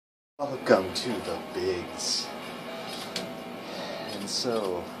Welcome to the BIGS. And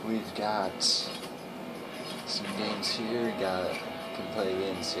so we've got some games here. Can play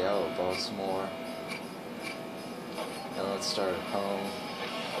against Seattle, Baltimore. And let's start at home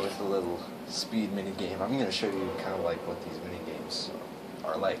with a little speed mini game. I'm going to show you kind of like what these mini games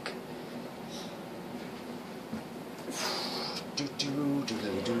are like.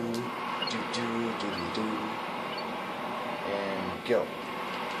 And go.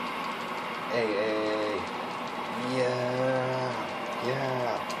 Hey, yeah.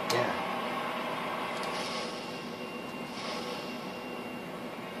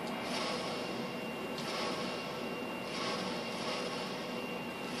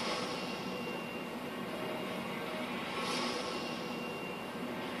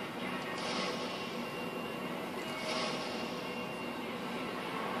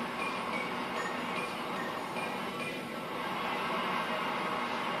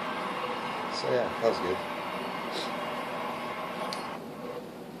 So yeah, that was good.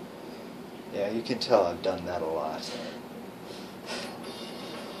 Yeah, you can tell I've done that a lot.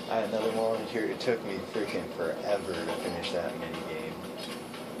 I had another one here. It took me freaking forever to finish that mini game.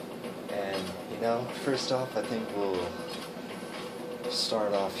 And you know, first off, I think we'll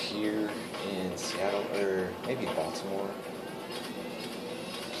start off here in Seattle, or maybe Baltimore.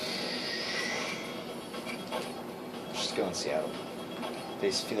 Let's just go in Seattle.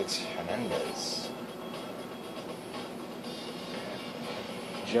 Face Felix Hernandez.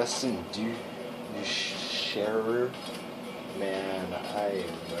 Justin Duscherer. Man, I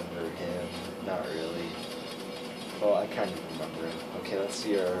remember him. Not really. Well, I kind of remember him. Okay, let's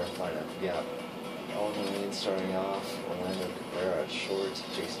see our lineup. Yeah. Owen Lane starting off. Orlando Cabrera at short.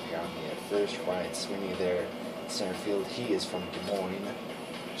 Jason Yami at first. Ryan Sweeney there. Center field. He is from Des Moines.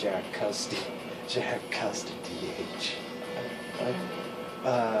 Jack Custy, DH.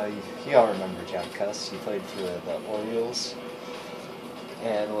 Y'all remember Jack Cuss. He played for the Orioles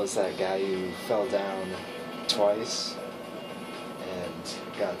and was that guy who fell down twice and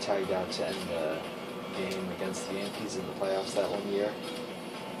got tagged out to end the game against the Yankees in the playoffs that one year.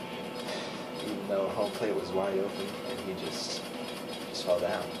 Even though home plate was wide open and he just fell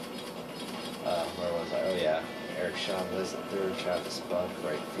down. Where was I? Oh yeah, Eric Chavez at third, Travis Buck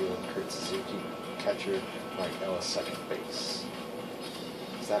right field, Kurt Suzuki catcher, Mike Ellis second base.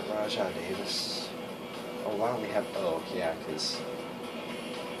 Is that Rajah Davis? Oh, why don't we have... Oh, yeah, because...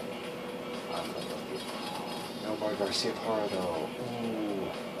 Nomar Garcia Pardo.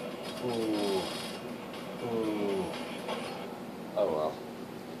 Ooh. Oh, well.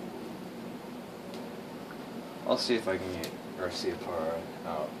 I'll see if I can get Garcia Pardo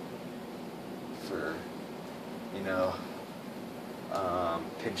out for, you know,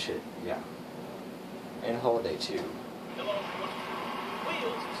 pinch hit, yeah. And Holiday, too.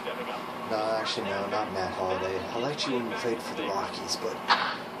 No, actually, no, not Matt Holiday. I liked you when you played for the Rockies, but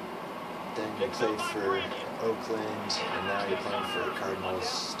then you played for Oakland, and now you're playing for the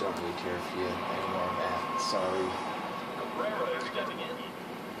Cardinals. Don't really care for you anymore, Matt. Sorry.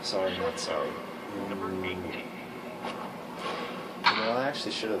 Sorry, not sorry. You know, I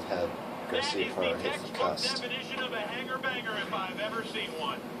actually should have had Garcia Pardo hit for Cust. Definition of a hanger banger if I've ever seen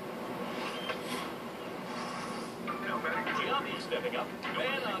one. Giambi stepping up.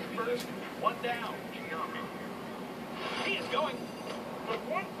 Man on first, one down. He is going.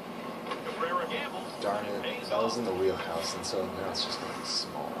 Cabrera gambles. Darn it, that was in the wheelhouse, and so now it's just going to be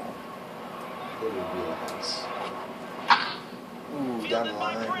small. Little wheelhouse. Ooh, down the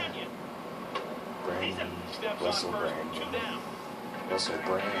line. Brandon. Russell Brand. Russell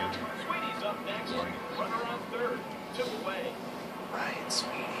Brand. Sweeney's up next. Runner on third. Two away. Ryan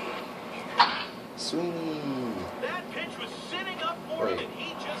Sweeney. That pitch was sitting up for him, and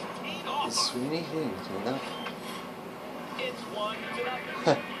he just teed off. Is Sweeney hitting clean up? It's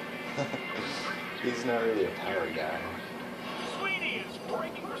 1-0. He's not really a power guy. Sweeney is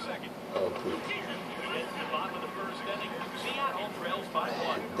breaking for second. Oh, poop. It's the bottom of the first inning. Seattle trails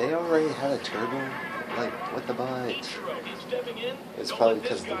 5-1. They already had a turbo? Like, what the bite? He's stepping in. It's probably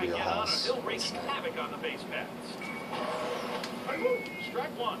because of the wheelhouse. He'll wreak havoc on the base paths.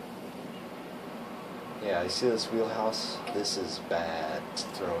 Strike one. Yeah, you see this wheelhouse? This is bad to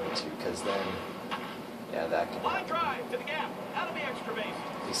throw into, because then, yeah, that can Line happen. drive to the gap. Out of the extra base.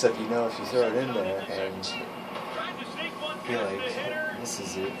 Except, you know, if you throw it in there and Trying to sneak one feel past the like hitter. this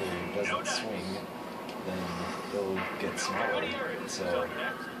is it, or it doesn't swing, then it'll get smaller. So,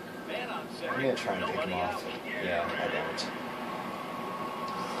 I'm going to try and pick him off. Yeah, I don't.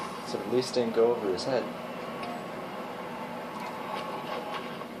 So at least didn't go over his head.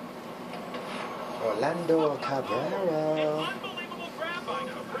 Orlando Cabrera. Unbelievable grab by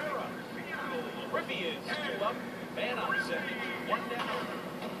Cabrera. up. Man on second. One down.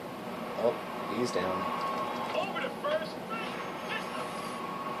 Oh, he's down. Over to first.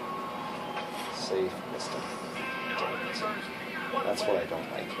 Safe, missed him. Dang it. That's what I don't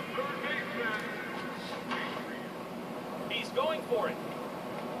like. He's going for it.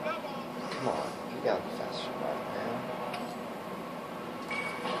 Come on, you gotta be faster than that, man.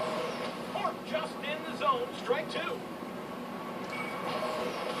 Or just in the zone. Strike two.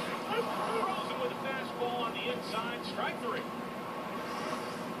 Throws him with a fastball on the inside. Strike three.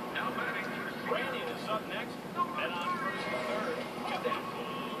 Now batting. Brandon is up next. And on first and third. Two down.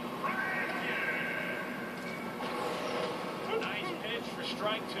 Nice pitch for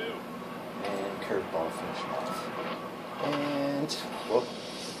strike two. And curveball finish him off. And, whoop.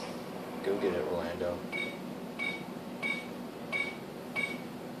 Go get it, Orlando.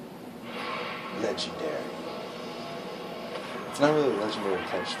 Legendary. It's not really a legendary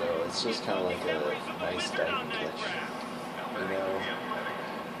catch, though. It's just kind of like a nice diving catch. You know,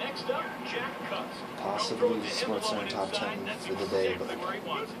 Next up, Jack Cutts. possibly SportsCenter top 10 for the day, but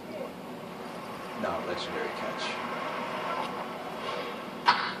not legendary catch.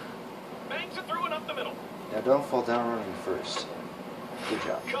 Bangs it through and up the middle. Now don't fall down running first. Good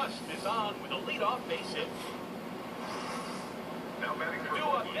job. Cutts is on with a leadoff base hit. Due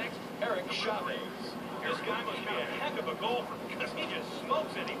up next, Eric Chavez. This guy must be a heck of a golfer because he just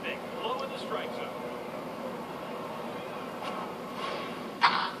smokes anything low in the strike zone.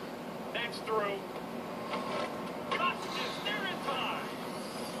 That's through. Cutts is there in time.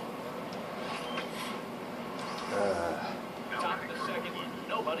 Top of the second,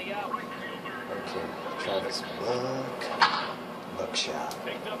 nobody out. Okay, Travis Buckshot.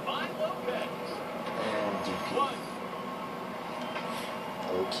 Picked up by Lopez. And DP. One.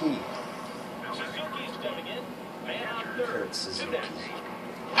 Okay. Suzuki stepping in. Man on third. Kurt Suzuki.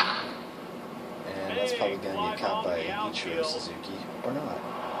 And that's probably going to get caught by Ichiro Suzuki. Or not.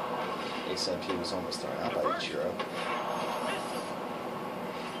 Except he was almost thrown out by Ichiro.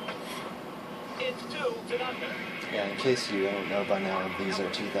 It's 2-0. Yeah, in case you don't know by now, these are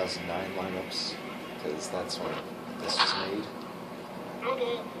 2009 lineups. Because that's when this was made.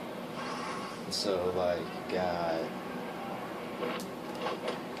 And so, like, you got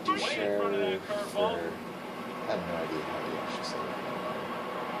Dusher for... I have no idea how to actually say it.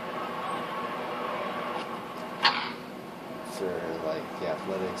 For, like, the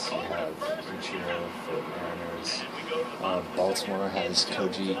Athletics, you have Ichiro for Mariners. Baltimore has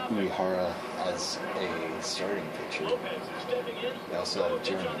Koji Uehara as a starting pitcher. They also have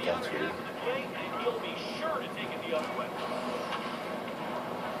Jeremy Guthrie.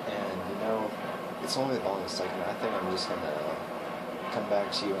 And, you know, it's only the longest second. I think I'm just going to come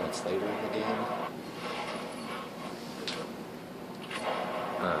back to you when it's later in the game.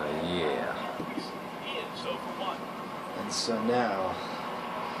 Yeah. And so now,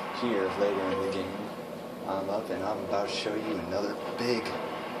 here, later in the game, I'm up and I'm about to show you another big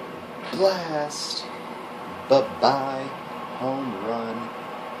blast. Bye-bye. Home run.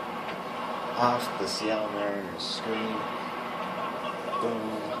 Off the Seattle Mariners screen.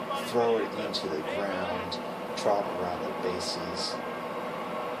 Boom. Throw it into the ground. Trot around the bases.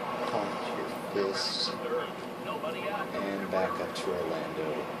 Pump your fist. And back up to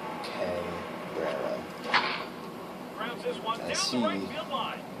Orlando. Cabrera. I see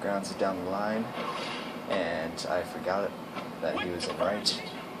grounds it down the line, and I forgot that he was in right,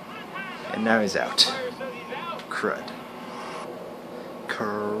 and now he's out. Crud.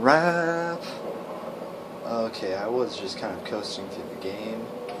 Crap. Okay, I was just kind of coasting through the game,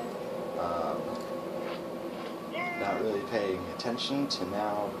 not really paying attention to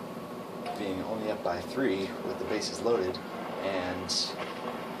now being only up by 3 with the bases loaded, and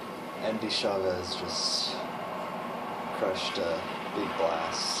Andy Chavez just crushed a big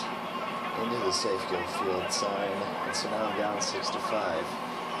blast into the safe go field sign, and so now I'm down 6-5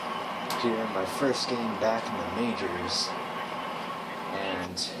 here in my first game back in the majors.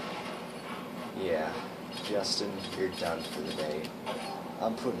 And yeah, Justin, you're done for the day.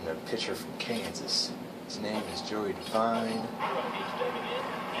 I'm putting a pitcher from Kansas. His name is Joey Devine,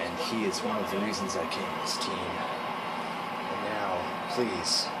 and he is one of the reasons I came to this team. And now,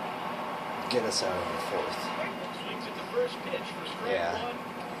 please, get us out of the 4th. Yeah,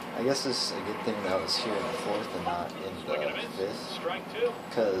 I guess it's a good thing that I was here in the 4th and not in the 5th,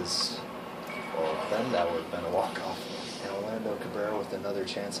 because, well, then that would have been a walk-off. And Orlando Cabrera with another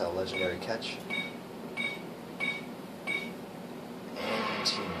chance at a legendary catch. And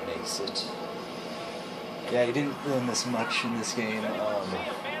he makes it. Yeah, he didn't really miss much in this game.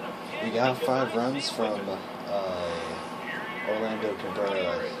 We got 5 runs from Orlando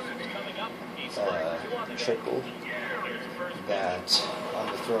Cabrera triple that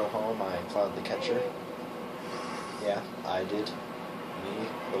on the throw home I plowed the catcher. Yeah, I did. Me,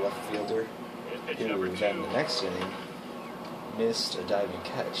 the left fielder, who then the next inning missed a diving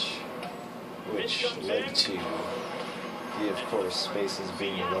catch, which led to the, of course, bases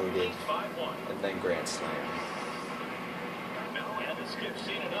being loaded and then grand slam.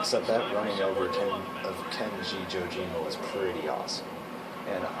 Except that running over Kenji Jojima was pretty awesome.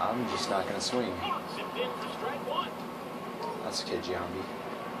 And I'm just not going to swing. That's okay, Giambi.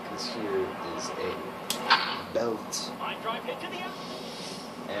 Because here is a belt.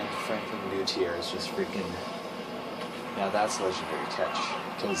 And Franklin Gutierrez just freaking... Now that's a legendary catch.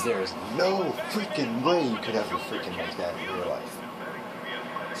 Because there's no freaking way you could ever freaking make that in real life.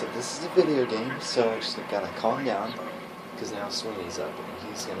 So this is a video game, so I just gotta calm down. Because now Sweeney's up and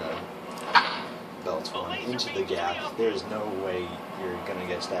he's gonna belt one into the gap. There's no way you're gonna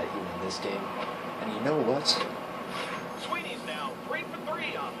get to that even in this game. And you know what? Sweeney's now 3 for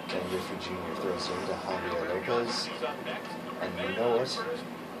 3 on the Ken Griffey Jr. throws into Javier Lopez. And you know what?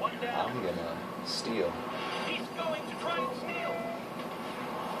 I'm gonna steal. He's going to try and steal.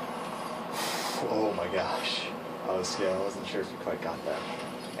 Oh my gosh. I wasn't sure if you quite got that.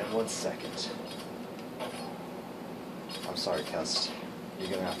 And 1 second. I'm sorry, Cust.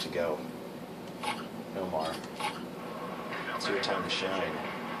 You're gonna have to go. No more. It's your time to shine.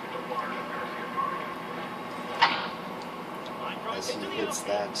 As he hits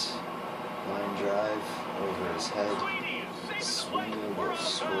that line drive over his head, Sweeney will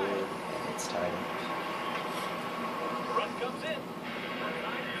score, and it's tied up. Run comes in.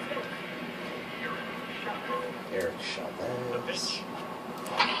 Eric Chavez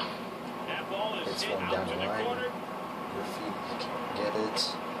hits one down the line. Griffey can get it,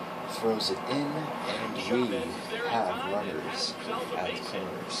 throws it in, and we have runners at the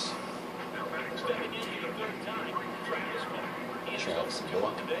corners. Travis and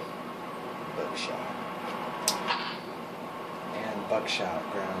Bill, Buckshot. And Buckshot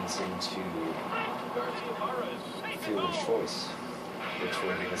grounds into fielder's choice, which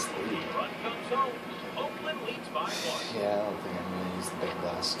will give us the lead. Yeah, I don't think I'm going to use the big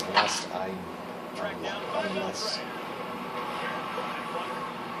blast unless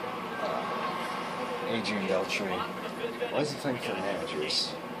Adrian Beltre. Why is he playing for managers?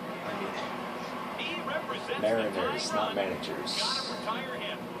 I mean, Mariners, not managers. I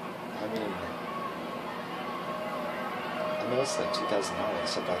mean, I know it's like 2009,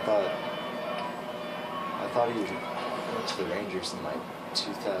 except I thought he went to the Rangers in like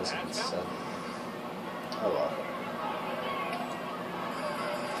 2007. Oh well.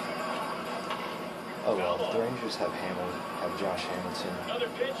 Oh well, the Rangers have Josh Hamilton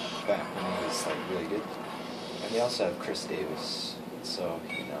back when he was like really good. And they also have Chris Davis, so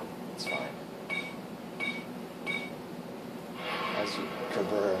you know, it's fine. As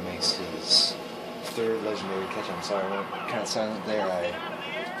Cabrera makes his third legendary catch, I'm sorry, I went kind of silent there. I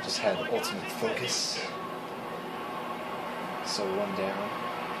just had ultimate focus. So 1 down.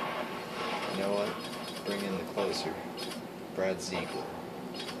 You know what? Bring in the closer, Brad Ziegler.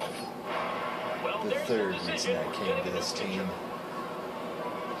 The third reason I came to this team,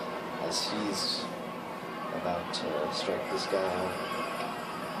 as he's about to strike this guy out.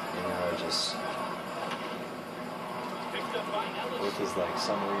 You know, just with his like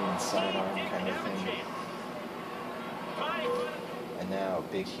submarine sidearm kind of thing. And now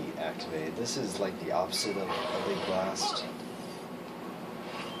Big Heat activated. This is like the opposite of a Big Blast.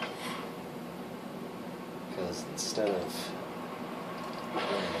 Because instead of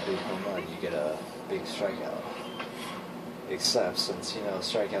doing a big home run, you get a big strikeout. Except since, you know,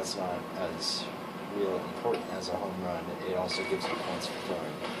 strikeout's not as real important as a home run, it also gives you points for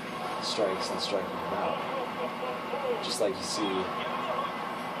throwing strikes and striking them out. Just like you see,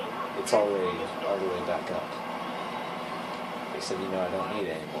 it's all the way back up. Except, you know, I don't need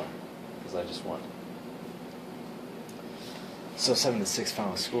it anymore, because I just won. So 7-6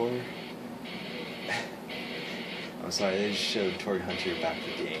 final score. I'm sorry, they just showed Torrey Hunter back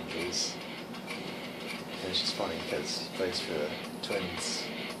with the Angels. And it's just funny because he plays for the Twins,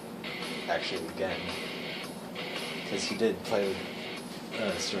 actually again. Because he did play,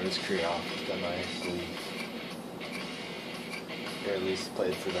 start his career off with them, I believe. Or at least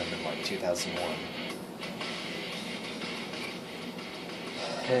played for them in like 2001.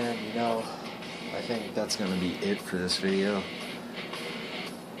 And you know, I think that's going to be it for this video.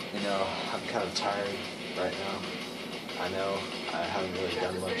 You know, I'm kind of tired right now. I know I haven't really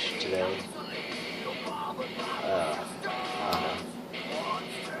done much today. I don't know.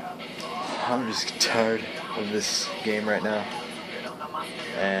 I'm just tired of this game right now.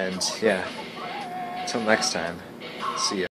 And yeah, Till next time, see ya.